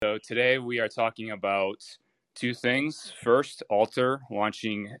So today we are talking about two things. First, Alter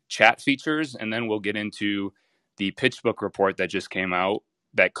launching chat features, and then we'll get into the PitchBook report that just came out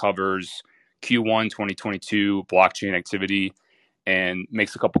that covers Q1 2022 blockchain activity and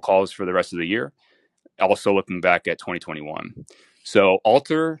makes a couple calls for the rest of the year. Also looking back at 2021. So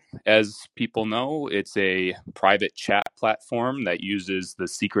Alter, as people know, it's a private chat platform that uses the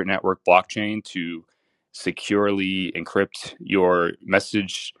secret network blockchain to securely encrypt your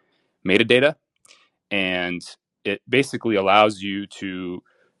message metadata. And it basically allows you to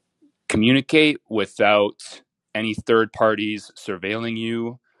communicate without any third parties surveilling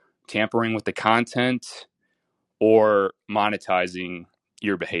you, tampering with the content, or monetizing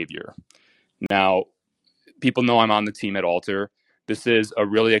your behavior. Now, people know I'm on the team at Alter. This is a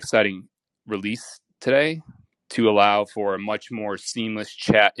really exciting release today to allow for a much more seamless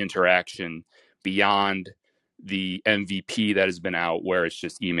chat interaction beyond the MVP that has been out where it's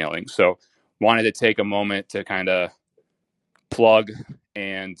just emailing. So wanted to take a moment to kind of plug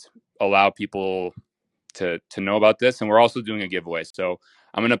and allow people to know about this. And we're also doing a giveaway. So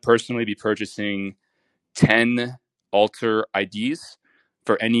I'm going to personally be purchasing 10 Alter IDs.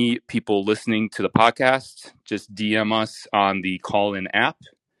 For any people listening to the podcast, just DM us on the call-in app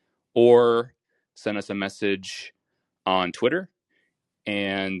or send us a message on Twitter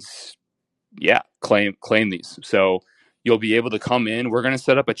and claim these. So you'll be able to come in. We're going to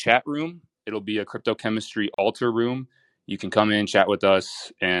set up a chat room. It'll be a crypto chemistry Alter room. You can come in, chat with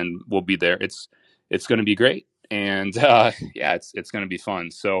us, and we'll be there. It's going to be great. And it's going to be fun.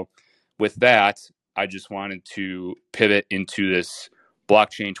 So with that, I just wanted to pivot into this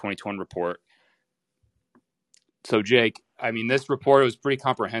blockchain 2020 report. So Jake, I mean, this report was pretty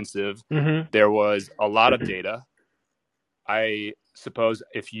comprehensive. Mm-hmm. There was a lot of data. I suppose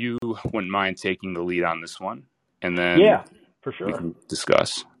if you wouldn't mind taking the lead on this one, and then for sure, we can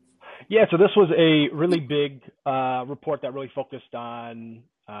discuss. Yeah, so this was a really big report that really focused on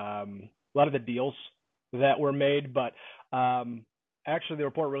a lot of the deals that were made, but actually the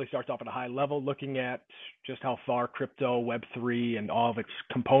report really starts off at a high level, looking at just how far crypto, Web3, and all of its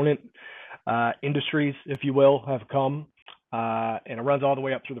component industries, if you will, have come. And it runs all the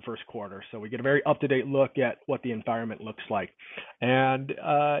way up through the first quarter. So we get a very up-to-date look at what the environment looks like. And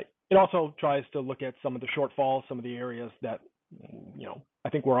it also tries to look at some of the shortfalls, some of the areas that, I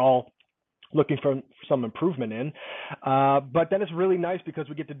think we're all looking for some improvement in. But then it's really nice because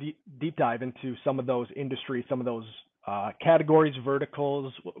we get to deep dive into some of those industries, some of those categories,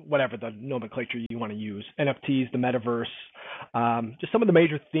 verticals, whatever the nomenclature you want to use, NFTs, the metaverse, just some of the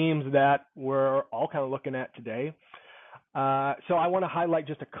major themes that we're all kind of looking at today. So I want to highlight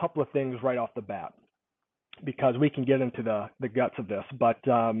just a couple of things right off the bat, because we can get into the guts of this. But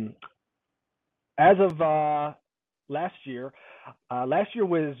as of last year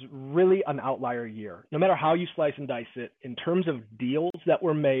was really an outlier year. No matter how you slice and dice it, in terms of deals that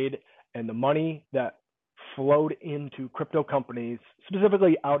were made and the money that flowed into crypto companies,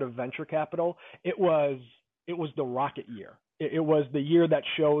 specifically out of venture capital, it was the rocket year. It was the year that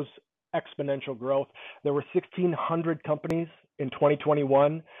shows exponential growth. There were 1,600 companies in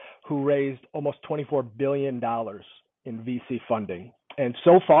 2021 who raised almost $24 billion in VC funding. And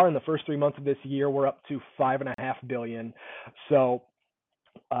so far in the first 3 months of this year, we're up to $5.5 billion. So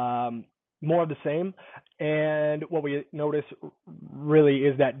more of the same. And what we notice really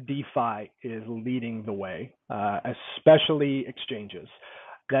is that DeFi is leading the way, especially exchanges.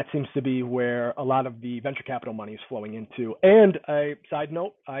 That seems to be where a lot of the venture capital money is flowing into. And a side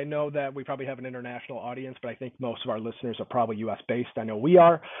note, I know that we probably have an international audience, but I think most of our listeners are probably US based. I know we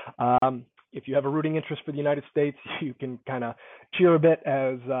are. If you have a rooting interest for the United States, you can kind of cheer a bit,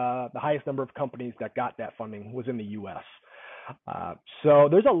 as the highest number of companies that got that funding was in the US. So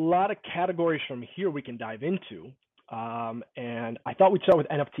there's a lot of categories from here we can dive into. And I thought we'd start with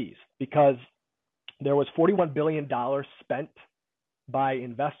NFTs, because there was $41 billion spent by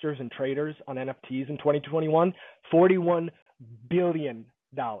investors and traders on NFTs in 2021, $41 billion.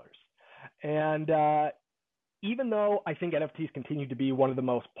 And even though I think NFTs continue to be one of the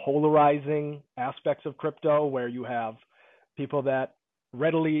most polarizing aspects of crypto, where you have people that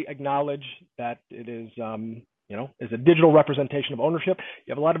readily acknowledge that it is, is a digital representation of ownership,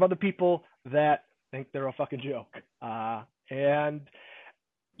 you have a lot of other people that think they're a fucking joke. And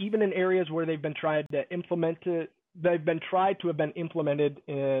even in areas where they've been tried to implement it, they've been tried to have been implemented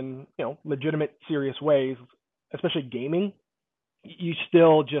in, legitimate, serious ways, especially gaming, you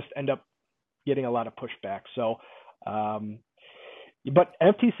still just end up getting a lot of pushback. So, but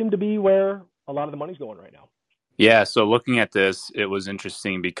NFTs seem to be where a lot of the money's going right now. Yeah. So looking at this, it was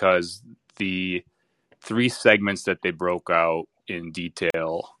interesting because the three segments that they broke out in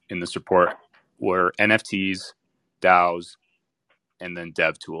detail in this report were NFTs, DAOs, and then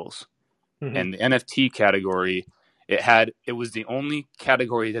dev tools. Mm-hmm. And the NFT category, it was the only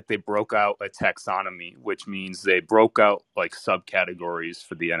category that they broke out a taxonomy, which means they broke out like subcategories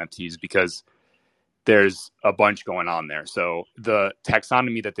for the NFTs because there's a bunch going on there. So the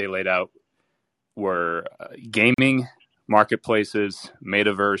taxonomy that they laid out were gaming, marketplaces,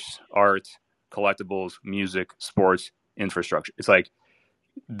 metaverse, art, collectibles, music, sports, infrastructure. It's like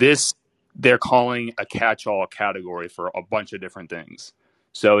this, they're calling a catch-all category for a bunch of different things.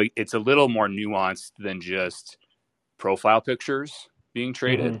 So it's a little more nuanced than just profile pictures being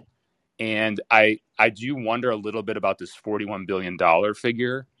traded. Mm-hmm. And I do wonder a little bit about this $41 billion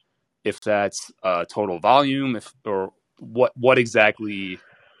figure, if that's total volume, or what exactly,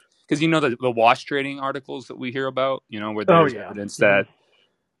 because the wash trading articles that we hear about, where there's evidence that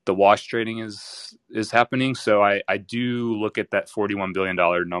the wash trading is happening. So I do look at that $41 billion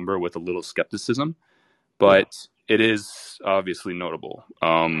number with a little skepticism, but it is obviously notable.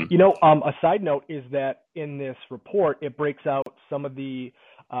 A side note is that in this report, it breaks out some of the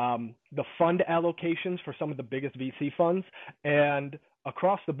fund allocations for some of the biggest VC funds, and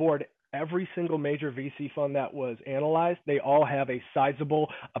across the board, every single major VC fund that was analyzed, they all have a sizable,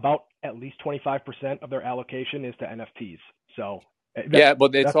 about at least 25% of their allocation is to NFTs. So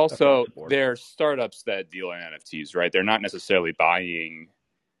but it's also they're startups that deal in NFTs, right? They're not necessarily buying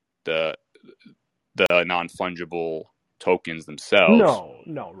the non-fungible tokens themselves.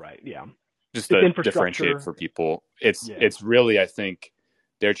 No, right, yeah. Just to differentiate for people, it's really, I think,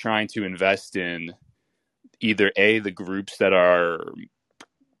 they're trying to invest in either A, the groups that are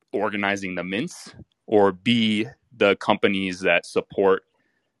organizing the mints, or B, the companies that support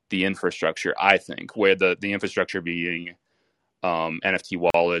the infrastructure, I think, where the infrastructure being NFT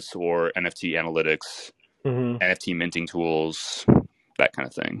wallets or NFT analytics, NFT minting tools, that kind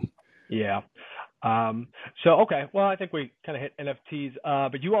of thing. Yeah. Okay. Well, I think we kind of hit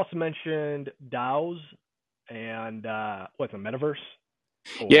NFTs, but you also mentioned DAOs and what's a metaverse?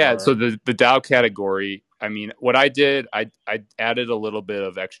 Yeah. So the DAO category, I mean, what I did, I added a little bit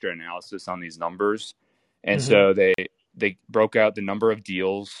of extra analysis on these numbers. And so they broke out the number of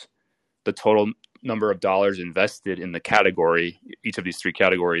deals, the total number of dollars invested in the category, each of these three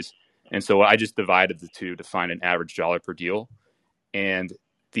categories. And so I just divided the two to find an average dollar per deal. And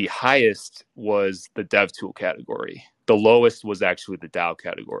the highest was the dev tool category. The lowest was actually the DAO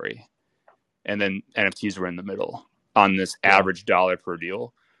category. And then NFTs were in the middle on this average dollar per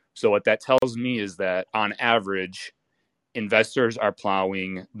deal. So what that tells me is that on average, investors are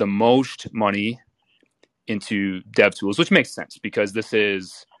plowing the most money into dev tools, which makes sense because this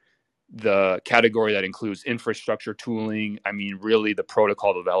is the category that includes infrastructure tooling. I mean, really the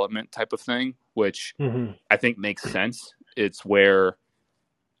protocol development type of thing, which I think makes sense. It's where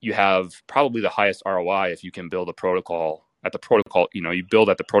you have probably the highest ROI if you can build a protocol at the protocol, you build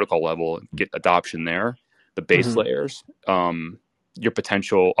at the protocol level and get adoption there, the base layers. Your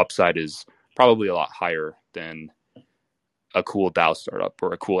potential upside is probably a lot higher than a cool DAO startup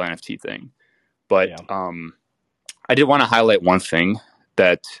or a cool NFT thing. But I did want to highlight one thing,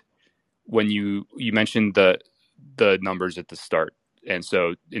 that when you mentioned the numbers at the start. And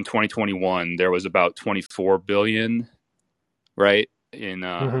so in 2021, there was about 24 billion, right, in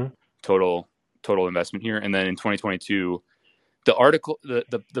total investment here. And then in 2022, the article,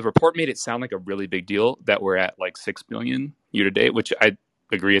 the report made it sound like a really big deal that we're at like 6 billion year to date, which I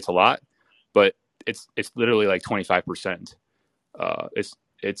agree it's a lot, but it's literally like 25%.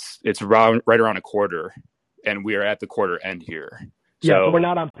 It's right around a quarter, and we are at the quarter end here. So we're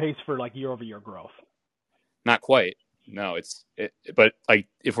not on pace for like year-over-year growth. Not quite. No, but like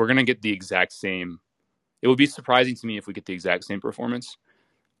if we're gonna get the exact same, it would be surprising to me if we get the exact same performance.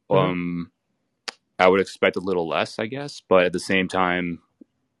 I would expect a little less, I guess, but at the same time,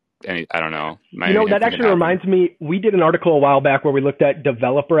 I don't know. That actually reminds me, we did an article a while back where we looked at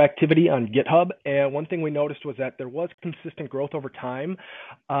developer activity on GitHub, and one thing we noticed was that there was consistent growth over time,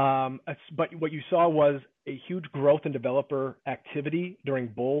 but what you saw was a huge growth in developer activity during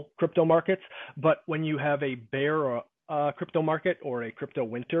bull crypto markets, but when you have a bear crypto market or a crypto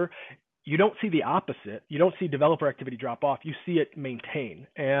winter, you don't see the opposite. You don't see developer activity drop off. You see it maintain.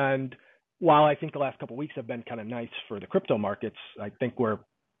 And while I think the last couple of weeks have been kind of nice for the crypto markets, I think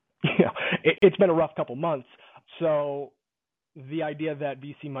it's been a rough couple months. So the idea that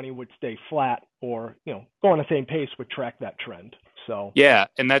VC money would stay flat or, go on the same pace would track that trend. So yeah,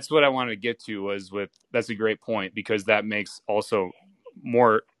 and that's what I wanted to get to that's a great point, because that makes also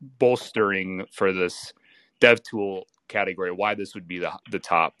more bolstering for this dev tool category, why this would be the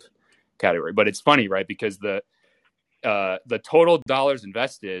top category. But it's funny, right? Because the total dollars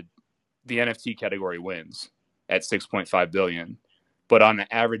invested, the NFT category wins at 6.5 billion. But on an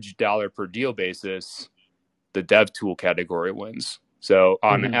average dollar per deal basis, the dev tool category wins. So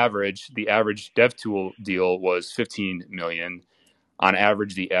on average, the average dev tool deal was 15 million. On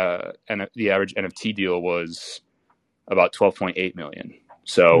average, the average NFT deal was about 12.8 million.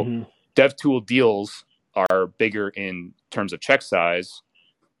 So dev tool deals are bigger in terms of check size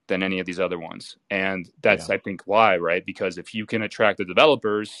than any of these other ones. And that's, I think, why, right? Because if you can attract the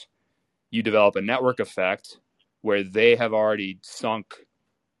developers, you develop a network effect where they have already sunk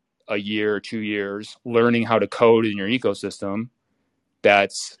a year or 2 years learning how to code in your ecosystem.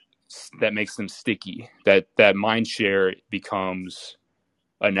 That makes them sticky. That mind share becomes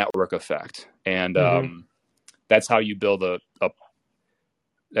a network effect. And that's how you build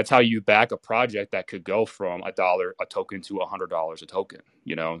that's how you back a project that could go from $1 a token to $100 a token,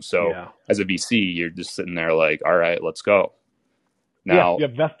 you know? So as a VC, you're just sitting there like, all right, let's go. Now, you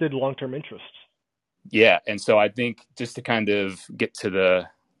have vested long-term interests. Yeah. And so I think just to kind of get to the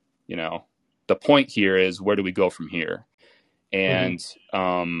point here is, where do we go from here? And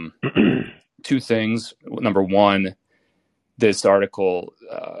two things. Number one, this article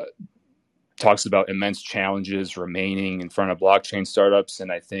talks about immense challenges remaining in front of blockchain startups.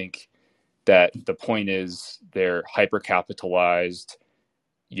 And I think that the point is they're hyper-capitalized.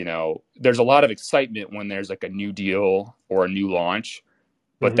 You know, there's a lot of excitement when there's like a new deal or a new launch,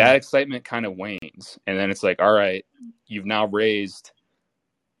 but that excitement kind of wanes. And then it's like, all right, you've now raised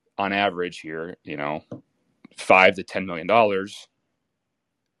on average here, $5 to $10 million.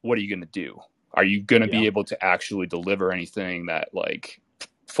 What are you going to do? Are you going to be able to actually deliver anything that like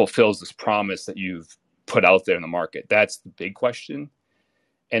fulfills this promise that you've put out there in the market? That's the big question.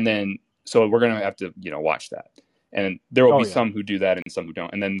 And then, so we're going to have to, watch that. And there will be some who do that and some who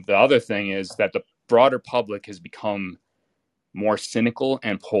don't. And then the other thing is that the broader public has become more cynical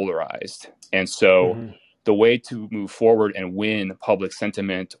and polarized. And so the way to move forward and win public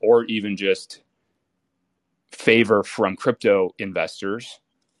sentiment, or even just favor from crypto investors,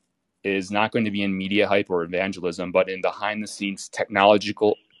 is not going to be in media hype or evangelism, but in behind the scenes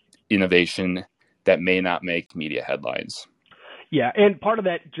technological innovation that may not make media headlines. Yeah, and part of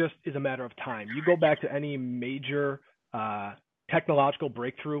that just is a matter of time. You go back to any major technological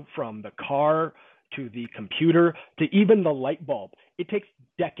breakthrough, from the car to the computer to even the light bulb. It takes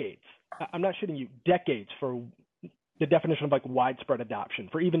decades. I'm not shitting you, decades for the definition of like widespread adoption,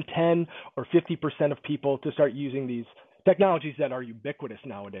 for even 10 or 50% of people to start using these technologies that are ubiquitous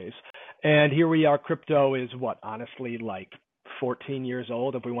nowadays. And here we are, crypto is honestly, like 14 years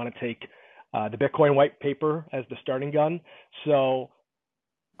old, if we want to take the Bitcoin white paper as the starting gun. So,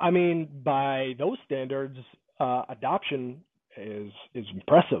 I mean, by those standards, adoption is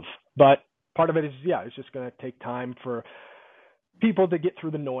impressive. But part of it is, it's just going to take time for people to get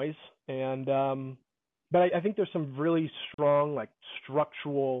through the noise. And but I think there's some really strong, like,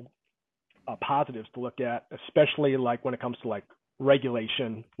 structural positives to look at, especially like when it comes to like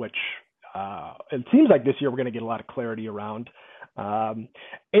regulation, which it seems like this year we're going to get a lot of clarity around.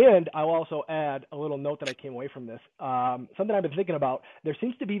 And I'll also add a little note that I came away from this. Something I've been thinking about. There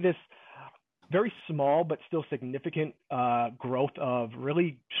seems to be this very small but still significant growth of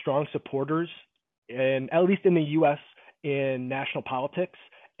really strong supporters, at least in the U.S., in national politics,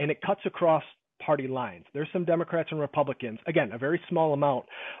 and it cuts across party lines. There's some Democrats and Republicans, again, a very small amount,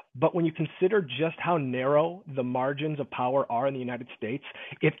 but when you consider just how narrow the margins of power are in the United States,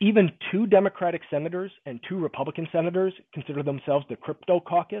 if even 2 Democratic senators and 2 Republican senators consider themselves the crypto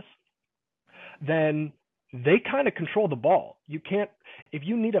caucus, then they kind of control the ball. You can't, if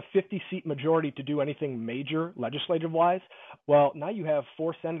you need a 50-seat majority to do anything major legislative-wise, well, now you have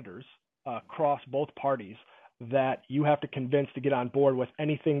 4 senators across both parties that you have to convince to get on board with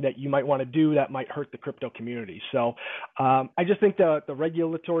anything that you might want to do that might hurt the crypto community. So I just think the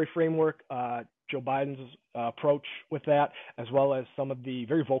regulatory framework, Joe Biden's approach with that, as well as some of the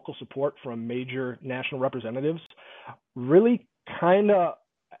very vocal support from major national representatives, really kind of,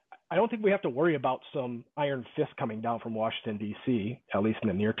 I don't think we have to worry about some iron fist coming down from Washington, D.C., at least in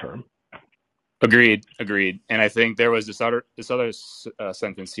the near term. Agreed. And I think there was this other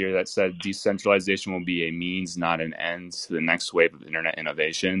sentence here that said decentralization will be a means, not an end, to the next wave of internet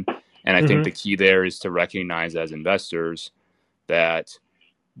innovation. And I think the key there is to recognize as investors that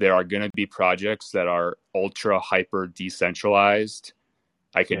there are going to be projects that are ultra hyper decentralized.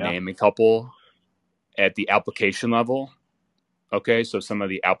 I could name a couple at the application level. Okay, so some of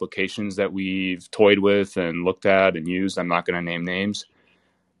the applications that we've toyed with and looked at and used, I'm not going to name names.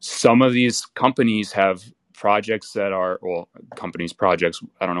 Some of these companies have projects that are, well, companies projects,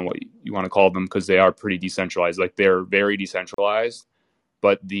 I don't know what you want to call them, because they are pretty decentralized. Like they're very decentralized,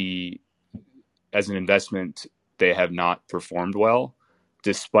 but as an investment, they have not performed well,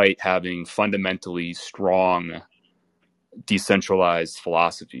 despite having fundamentally strong decentralized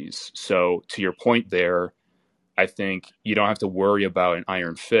philosophies. So to your point there, I think you don't have to worry about an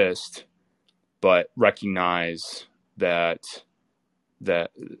iron fist, but recognize that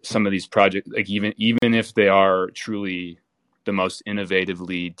some of these projects, like even if they are truly the most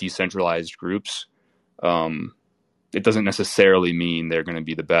innovatively decentralized groups, it doesn't necessarily mean they're going to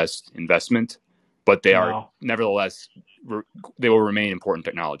be the best investment, but they are nevertheless, they will remain important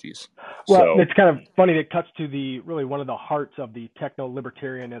technologies. Well, so it's kind of funny that it cuts to really one of the hearts of the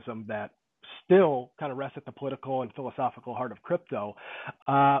techno-libertarianism that still kind of rests at the political and philosophical heart of crypto.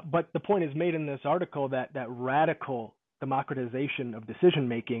 But the point is made in this article that radical democratization of decision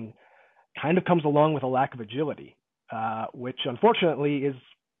making kind of comes along with a lack of agility, which unfortunately is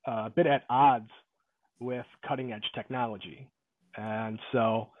a bit at odds with cutting edge technology. And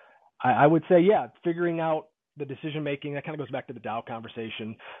so I would say, yeah, figuring out the decision making, that kind of goes back to the DAO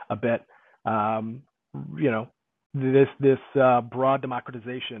conversation a bit. This broad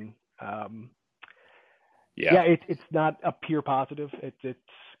democratization. It's not a pure positive. It's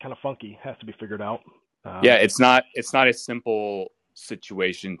kind of funky. Has to be figured out. It's not a simple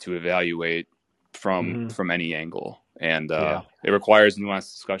situation to evaluate from any angle, and it requires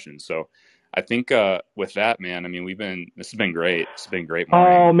nuanced discussion. So I think with that, man, I mean, this has been great. It's been great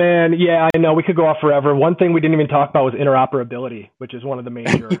morning. Oh man, yeah, I know we could go off forever. One thing we didn't even talk about was interoperability, which is one of the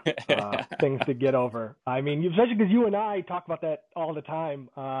major things to get over. I mean, especially because you and I talk about that all the time.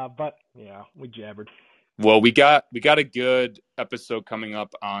 But yeah, we jabbered. Well, we got a good episode coming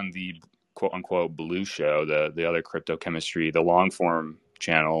up on the quote unquote Blue Show, the other crypto chemistry, the long form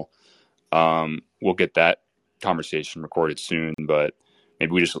channel. We'll get that conversation recorded soon, but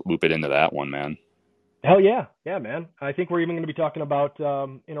maybe we just loop it into that one, man. Hell yeah. Yeah, man. I think we're even going to be talking about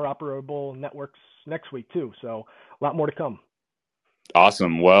interoperable networks next week too. So a lot more to come.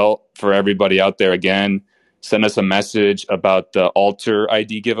 Awesome. Well, for everybody out there, again, send us a message about the Alter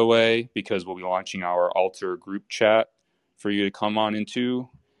ID giveaway, because we'll be launching our Alter group chat for you to come on into.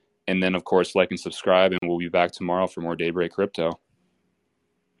 And then, of course, like and subscribe, and we'll be back tomorrow for more Daybreak Crypto.